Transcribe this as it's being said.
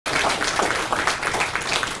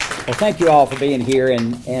Well, thank you all for being here,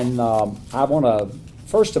 and I want to,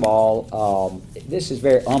 first of all, this is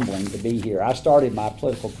very humbling to be here. I started my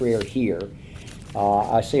political career here.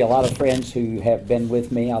 I see a lot of friends who have been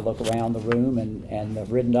with me. I look around the room and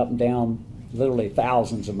have ridden up and down literally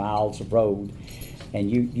thousands of miles of road,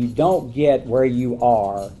 and you don't get where you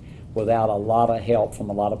are without a lot of help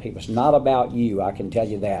from a lot of people. It's not about you, I can tell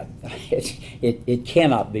you that. It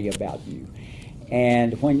cannot be about you.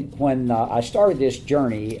 And when I started this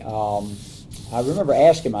journey, I remember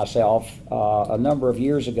asking myself a number of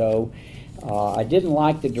years ago, I didn't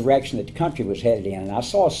like the direction that the country was headed in. And I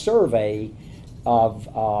saw a survey that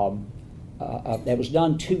was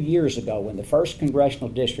done 2 years ago in the 1st Congressional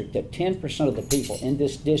District that 10% of the people in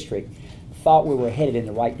this district thought we were headed in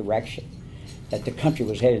the right direction, that the country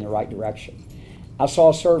was headed in the right direction. I saw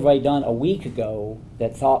a survey done a week ago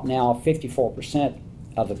that thought now 54%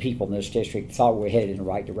 of the people in this district thought we were headed in the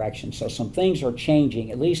right direction. So some things are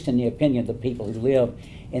changing, at least in the opinion of the people who live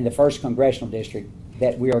in the 1st Congressional District,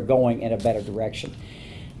 that we are going in a better direction.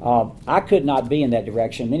 I could not be in that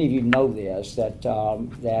direction. Many of you know this, that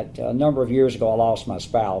a number of years ago I lost my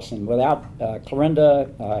spouse, and without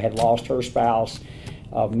Clorinda had lost her spouse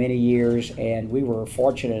of many years, and we were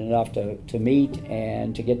fortunate enough to meet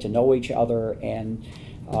and to get to know each other, and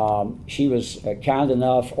she was kind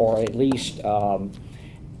enough, or at least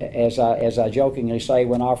as I jokingly say,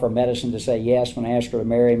 went off her medicine to say yes when I asked her to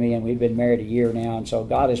marry me, and we've been married a year now, and so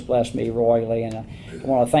God has blessed me royally, and I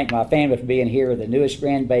want to thank my family for being here. The newest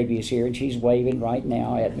grandbaby is here, and she's waving right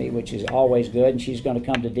now at me, which is always good, and she's going to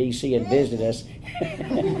come to D.C. and visit us.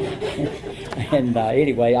 And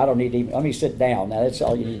anyway, I don't need to even, let me sit down. Now, that's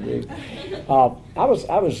all you need to do.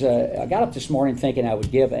 I got up this morning thinking I would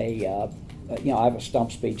give I have a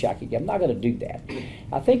stump speech I could give. I'm not going to do that.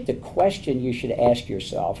 I think the question you should ask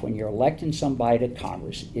yourself when you're electing somebody to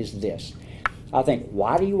Congress is this. I think,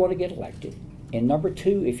 why do you want to get elected? And number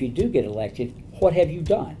two, if you do get elected, what have you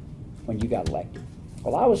done when you got elected?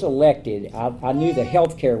 Well, I was elected. I knew that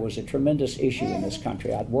health care was a tremendous issue in this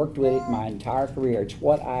country. I'd worked with it my entire career. It's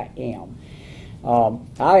what I am.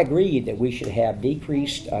 I agreed that we should have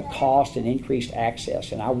decreased cost and increased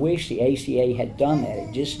access, and I wish the ACA had done that.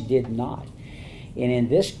 It just did not. And in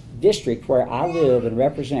this district where I live and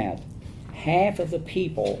represent, half of the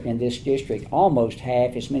people in this district, almost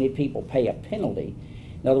half as many people, pay a penalty,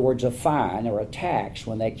 in other words, a fine or a tax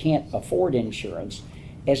when they can't afford insurance,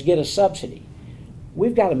 as get a subsidy.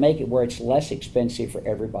 We've got to make it where it's less expensive for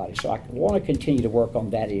everybody. So I want to continue to work on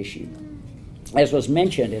that issue. As was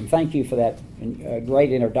mentioned, and thank you for that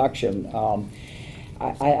great introduction,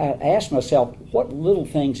 I asked myself, what little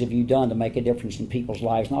things have you done to make a difference in people's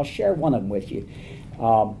lives? And I'll share one of them with you.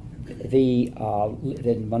 The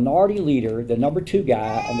minority leader, the number 2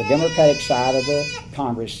 guy on the Democratic side of the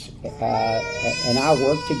Congress, and I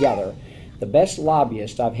worked together. The best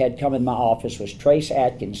lobbyist I've had come in my office was Trace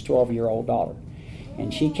Atkins' 12-year-old daughter.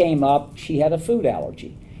 And she came up, she had a food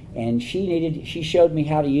allergy. And she showed me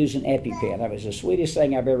how to use an EpiPen. That was the sweetest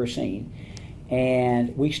thing I've ever seen.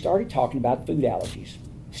 And we started talking about food allergies.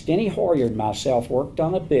 Steny Hoyer and myself worked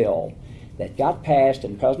on a bill that got passed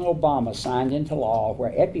and President Obama signed into law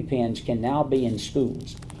where EpiPens can now be in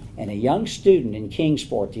schools. And a young student in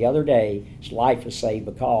Kingsport the other day, his life was saved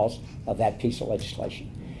because of that piece of legislation.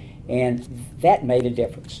 And that made a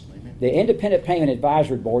difference. The Independent Payment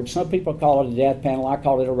Advisory Board, some people call it a death panel, I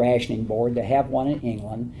call it a rationing board, to have one in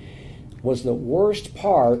England, was the worst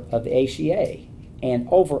part of the ACA. And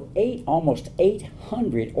almost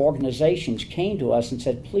 800 organizations came to us and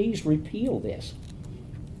said, please repeal this.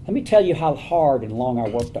 Let me tell you how hard and long I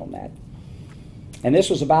worked on that. And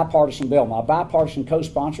this was a bipartisan bill. My bipartisan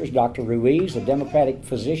co-sponsor is Dr. Ruiz, a Democratic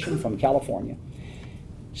physician from California.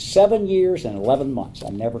 7 years and 11 months. I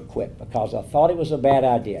never quit because I thought it was a bad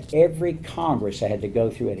idea. Every Congress I had to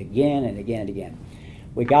go through it again and again and again.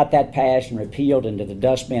 We got that passed and repealed into the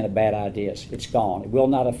dustbin of bad ideas. It's gone. It will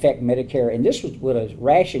not affect Medicare. And this was with a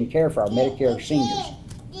ration care for our Medicare seniors.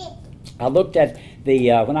 I looked at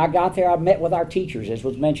when I got there, I met with our teachers, as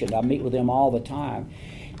was mentioned. I meet with them all the time.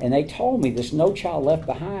 And they told me this No Child Left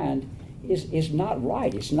Behind is not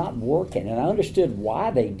right. It's not working. And I understood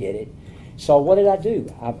why they did it. So what did I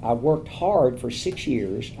do? I worked hard for 6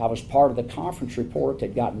 years. I was part of the conference report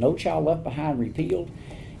that got No Child Left Behind repealed.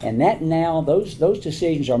 And that now, those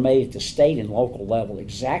decisions are made at the state and local level,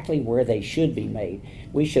 exactly where they should be made.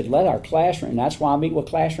 We should let our classroom, and that's why I meet with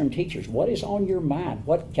classroom teachers. What is on your mind?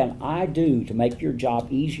 What can I do to make your job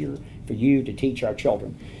easier for you to teach our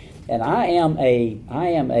children? And I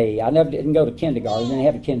never didn't go to kindergarten. I didn't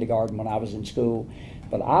have a kindergarten when I was in school.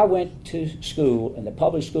 But I went to school in the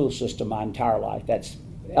public school system my entire life. That's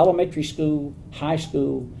elementary school, high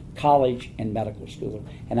school, college, and medical school.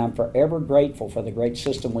 And I'm forever grateful for the great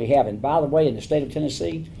system we have. And by the way, in the state of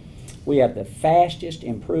Tennessee, we have the fastest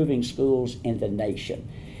improving schools in the nation.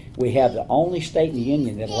 We have the only state in the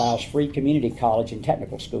union that allows free community college and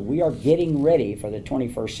technical school. We are getting ready for the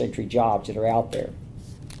 21st century jobs that are out there.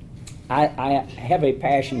 I have a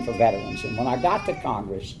passion for veterans, and when I got to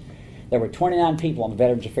Congress, there were 29 people on the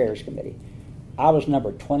Veterans Affairs Committee. I was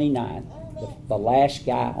number 29, the last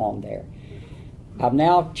guy on there. I've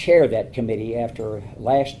now chaired that committee after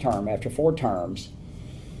last term, after 4 terms,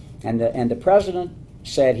 and the president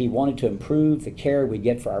said he wanted to improve the care we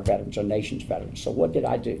get for our veterans, our nation's veterans. So what did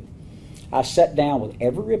I do? I sat down with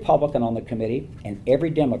every Republican on the committee and every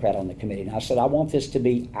Democrat on the committee, and I said, I want this to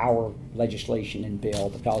be our legislation and bill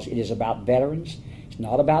because it is about veterans. It's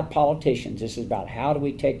not about politicians. This is about how do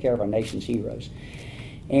we take care of our nation's heroes.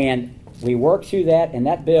 And we worked through that, and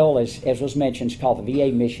that bill, as was mentioned, is called the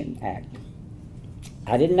VA Mission Act.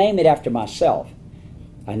 I didn't name it after myself.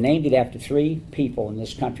 I named it after 3 people in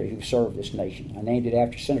this country who served this nation. I named it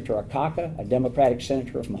after Senator Akaka, a Democratic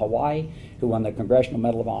senator from Hawaii who won the Congressional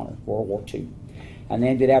Medal of Honor, World War II. I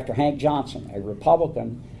named it after Hank Johnson, a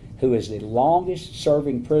Republican who is the longest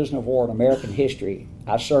serving prisoner of war in American history.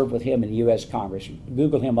 I served with him in the U.S. Congress.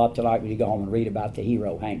 Google him up tonight when you go home and read about the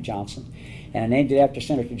hero, Hank Johnson. And I named it after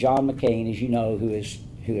Senator John McCain, as you know, who is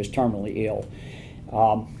terminally ill.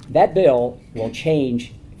 That bill will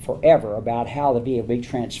change forever about how the VA will be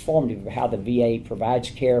transformative of how the VA provides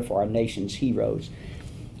care for our nation's heroes.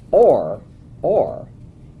 Or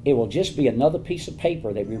it will just be another piece of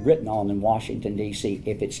paper that we've written on in Washington, D.C.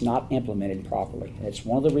 if it's not implemented properly. That's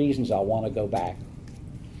one of the reasons I want to go back.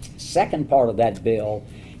 Second part of that bill,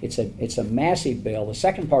 it's a massive bill. The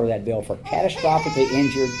second part of that bill for catastrophically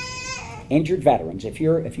injured veterans. If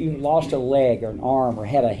you lost a leg or an arm or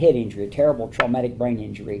had a head injury, a terrible traumatic brain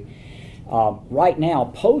injury, right now,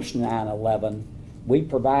 post 9/11, we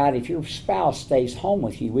provide, if your spouse stays home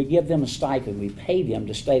with you, we give them a stipend. We pay them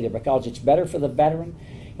to stay there because it's better for the veteran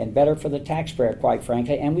and better for the taxpayer, quite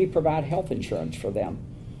frankly, and we provide health insurance for them.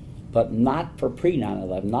 But not for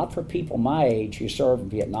pre-9/11, not for people my age who served in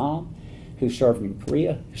Vietnam, who served in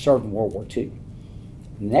Korea, who served in World War II.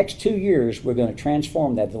 The next 2 years, we're going to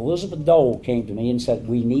transform that. Elizabeth Dole came to me and said,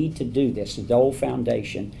 we need to do this, the Dole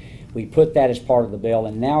Foundation. We put that as part of the bill,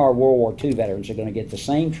 and now our World War II veterans are going to get the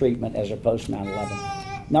same treatment as our post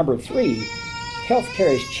 9/11. Number 3,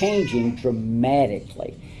 healthcare is changing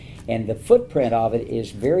dramatically, and the footprint of it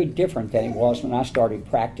is very different than it was when I started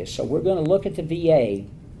practice. So we're going to look at the VA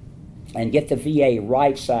and get the VA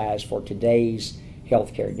right-sized for today's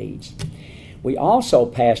healthcare needs. We also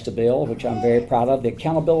passed a bill, which I'm very proud of, the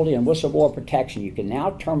accountability and whistleblower protection. You can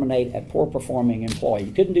now terminate a poor-performing employee.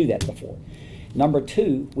 You couldn't do that before. Number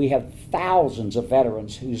 2, we have thousands of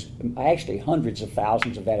veterans actually hundreds of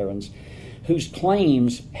thousands of veterans whose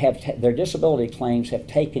claims their disability claims have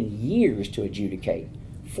taken years to adjudicate.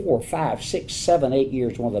 4, 5, 6, 7, 8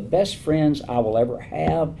 years. One of the best friends I will ever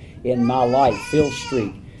have in my life, Phil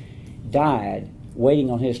Street, died waiting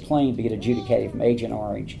on his claim to get adjudicated from Agent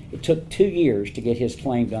Orange. It took 2 years to get his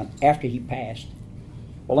claim done after he passed.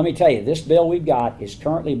 Well, let me tell you, this bill we've got is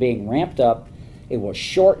currently being ramped up. It will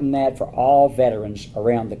shorten that for all veterans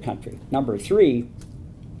around the country. Number 3,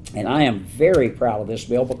 and I am very proud of this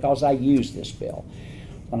bill because I used this bill.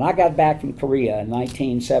 When I got back from Korea in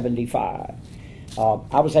 1975,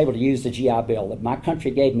 I was able to use the GI Bill. That my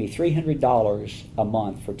country gave me $300 a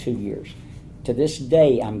month for 2 years. To this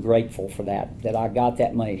day, I'm grateful for that I got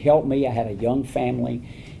that money. It helped me. I had a young family,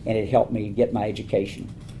 and it helped me get my education.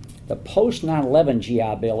 The post 9/11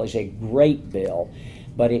 GI Bill is a great bill,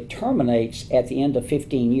 but it terminates at the end of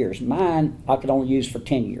 15 years. Mine, I could only use for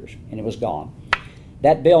 10 years, and it was gone.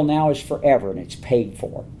 That bill now is forever, and it's paid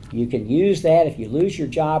for. You can use that if you lose your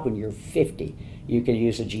job when you're 50. You can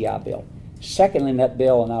use a GI Bill. Secondly, in that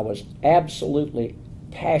bill, and I was absolutely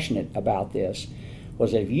passionate about this,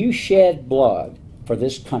 was that if you shed blood for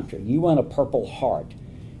this country, you win a Purple Heart,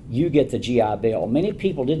 you get the GI Bill. Many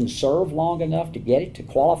people didn't serve long enough to get it, to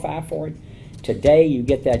qualify for it. Today, you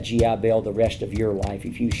get that GI Bill the rest of your life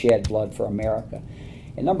if you shed blood for America.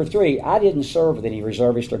 And number 3, I didn't serve with any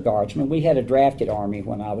reservists or guardsmen. We had a drafted army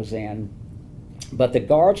when I was in. But the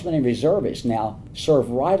guardsmen and reservists now serve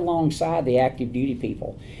right alongside the active duty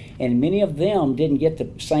people. And many of them didn't get the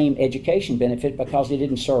same education benefit because they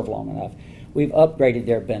didn't serve long enough. We've upgraded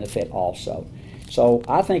their benefit also. So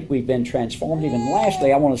I think we've been transformative. And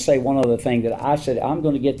lastly, I want to say one other thing that I said I'm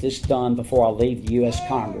going to get this done before I leave the U.S.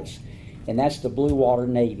 Congress, and that's the Blue Water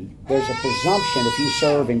Navy. There's a presumption if you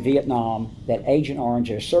serve in Vietnam that Agent Orange,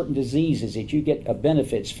 there are certain diseases that you get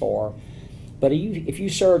benefits for, but if you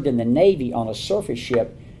served in the Navy on a surface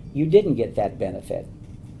ship, you didn't get that benefit.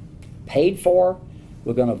 Paid for,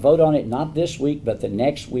 we're going to vote on it not this week, but the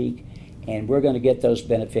next week, and we're going to get those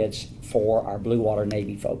benefits for our Blue Water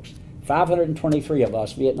Navy folks. 523 of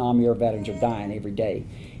us Vietnam-era veterans are dying every day.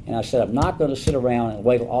 And I said, I'm not going to sit around and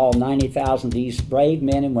wait till all 90,000 of these brave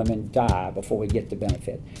men and women die before we get the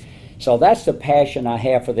benefit. So that's the passion I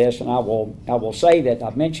have for this, and I will say that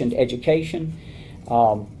I've mentioned education.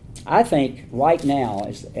 I think right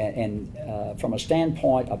now, from a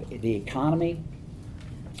standpoint of the economy,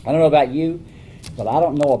 I don't know about you, but I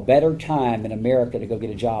don't know a better time in America to go get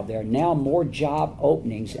a job. There are now more job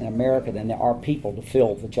openings in America than there are people to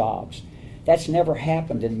fill the jobs. That's never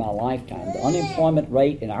happened in my lifetime. The unemployment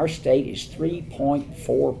rate in our state is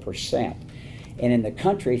 3.4%, and in the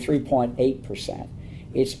country, 3.8%.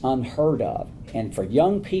 It's unheard of. And for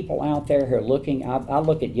young people out there who are looking, I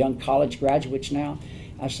look at young college graduates now,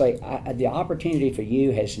 I say, the opportunity for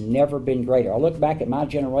you has never been greater. I look back at my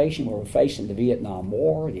generation where we're facing the Vietnam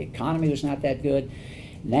War, the economy was not that good.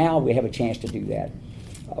 Now we have a chance to do that.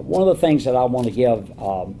 One of the things that I want to give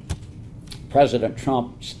President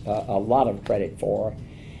Trump a lot of credit for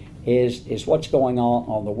is what's going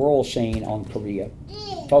on the world scene on Korea.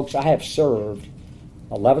 Folks, I have served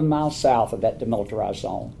 11 miles south of that demilitarized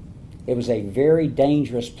zone. It was a very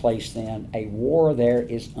dangerous place then. A war there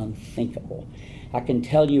is unthinkable. I can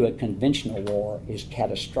tell you a conventional war is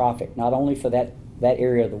catastrophic, not only for that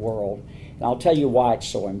area of the world, and I'll tell you why it's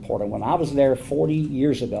so important. When I was there 40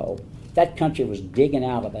 years ago, that country was digging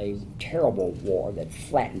out of a terrible war that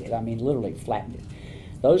flattened it. I mean, literally flattened it.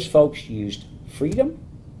 Those folks used freedom,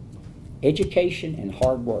 education, and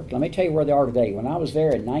hard work. Let me tell you where they are today. When I was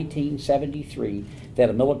there in 1973, they had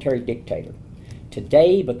a military dictator.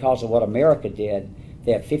 Today, because of what America did,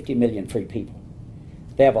 they have 50 million free people.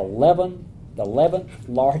 They have the 11th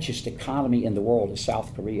largest economy in the world is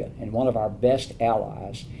South Korea, and one of our best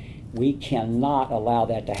allies. We cannot allow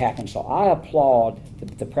that to happen. So I applaud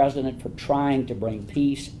the president for trying to bring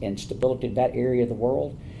peace and stability to that area of the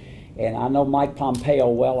world. And I know Mike Pompeo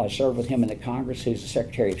well. I served with him in the Congress. He's the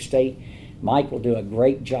Secretary of State. Mike will do a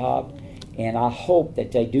great job. And I hope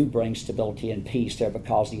that they do bring stability and peace there,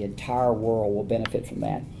 because the entire world will benefit from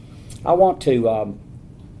that. I want to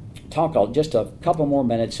talk just a couple more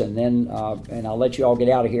minutes, and then and I'll let you all get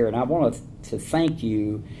out of here. And I want to thank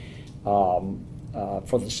you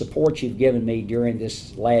for the support you've given me during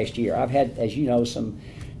this last year. I've had, as you know, some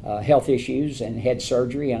health issues and had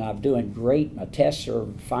surgery, and I'm doing great. My tests are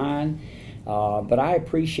fine, but I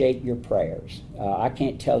appreciate your prayers. I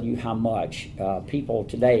can't tell you how much people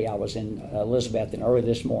today. I was in Elizabeth and early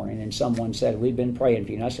this morning, and someone said, we've been praying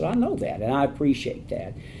for you. And I said, I know that, and I appreciate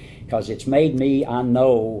that, because it's made me, I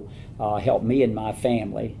know, helped me and my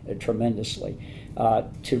family tremendously.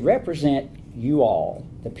 To represent you all,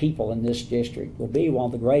 the people in this district, will be one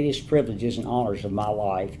of the greatest privileges and honors of my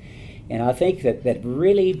life. And I think that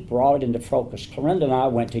really brought it into focus. Clorinda and I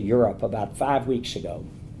went to Europe about 5 weeks ago.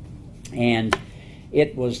 And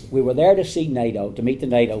we were there to see NATO, to meet the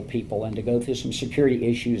NATO people, and to go through some security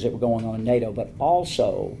issues that were going on in NATO, but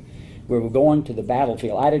also we were going to the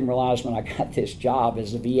battlefield. I didn't realize when I got this job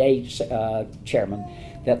as the VA chairman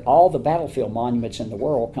that all the battlefield monuments in the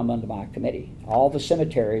world come under my committee, all the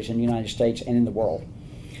cemeteries in the United States and in the world.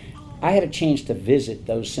 I had a chance to visit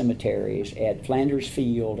those cemeteries at Flanders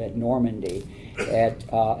Field, at Normandy, at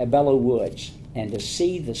Belleau Woods, and to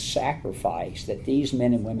see the sacrifice that these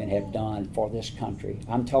men and women have done for this country.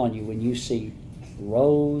 I'm telling you, when you see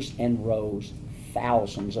rows and rows,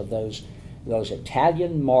 thousands of those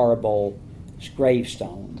Italian marble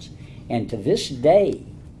gravestones, and to this day,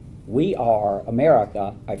 we are,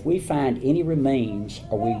 America, if we find any remains,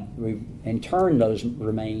 or we intern those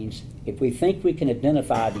remains, if we think we can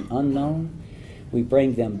identify the unknown, we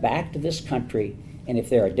bring them back to this country, and if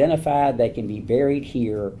they're identified, they can be buried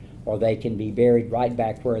here, or they can be buried right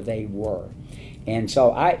back where they were. And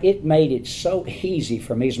so it made it so easy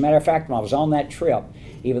for me. As a matter of fact, when I was on that trip,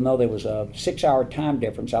 even though there was a 6-hour time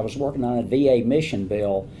difference, I was working on a VA mission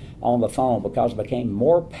bill on the phone, because I became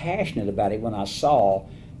more passionate about it when I saw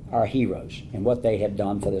our heroes and what they have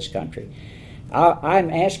done for this country. I'm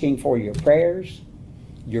asking for your prayers,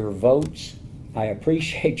 your votes. I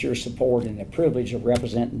appreciate your support and the privilege of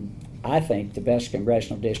representing, I think, the best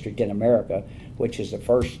congressional district in America, which is the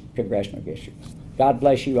 1st congressional district. God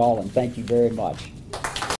bless you all, and thank you very much.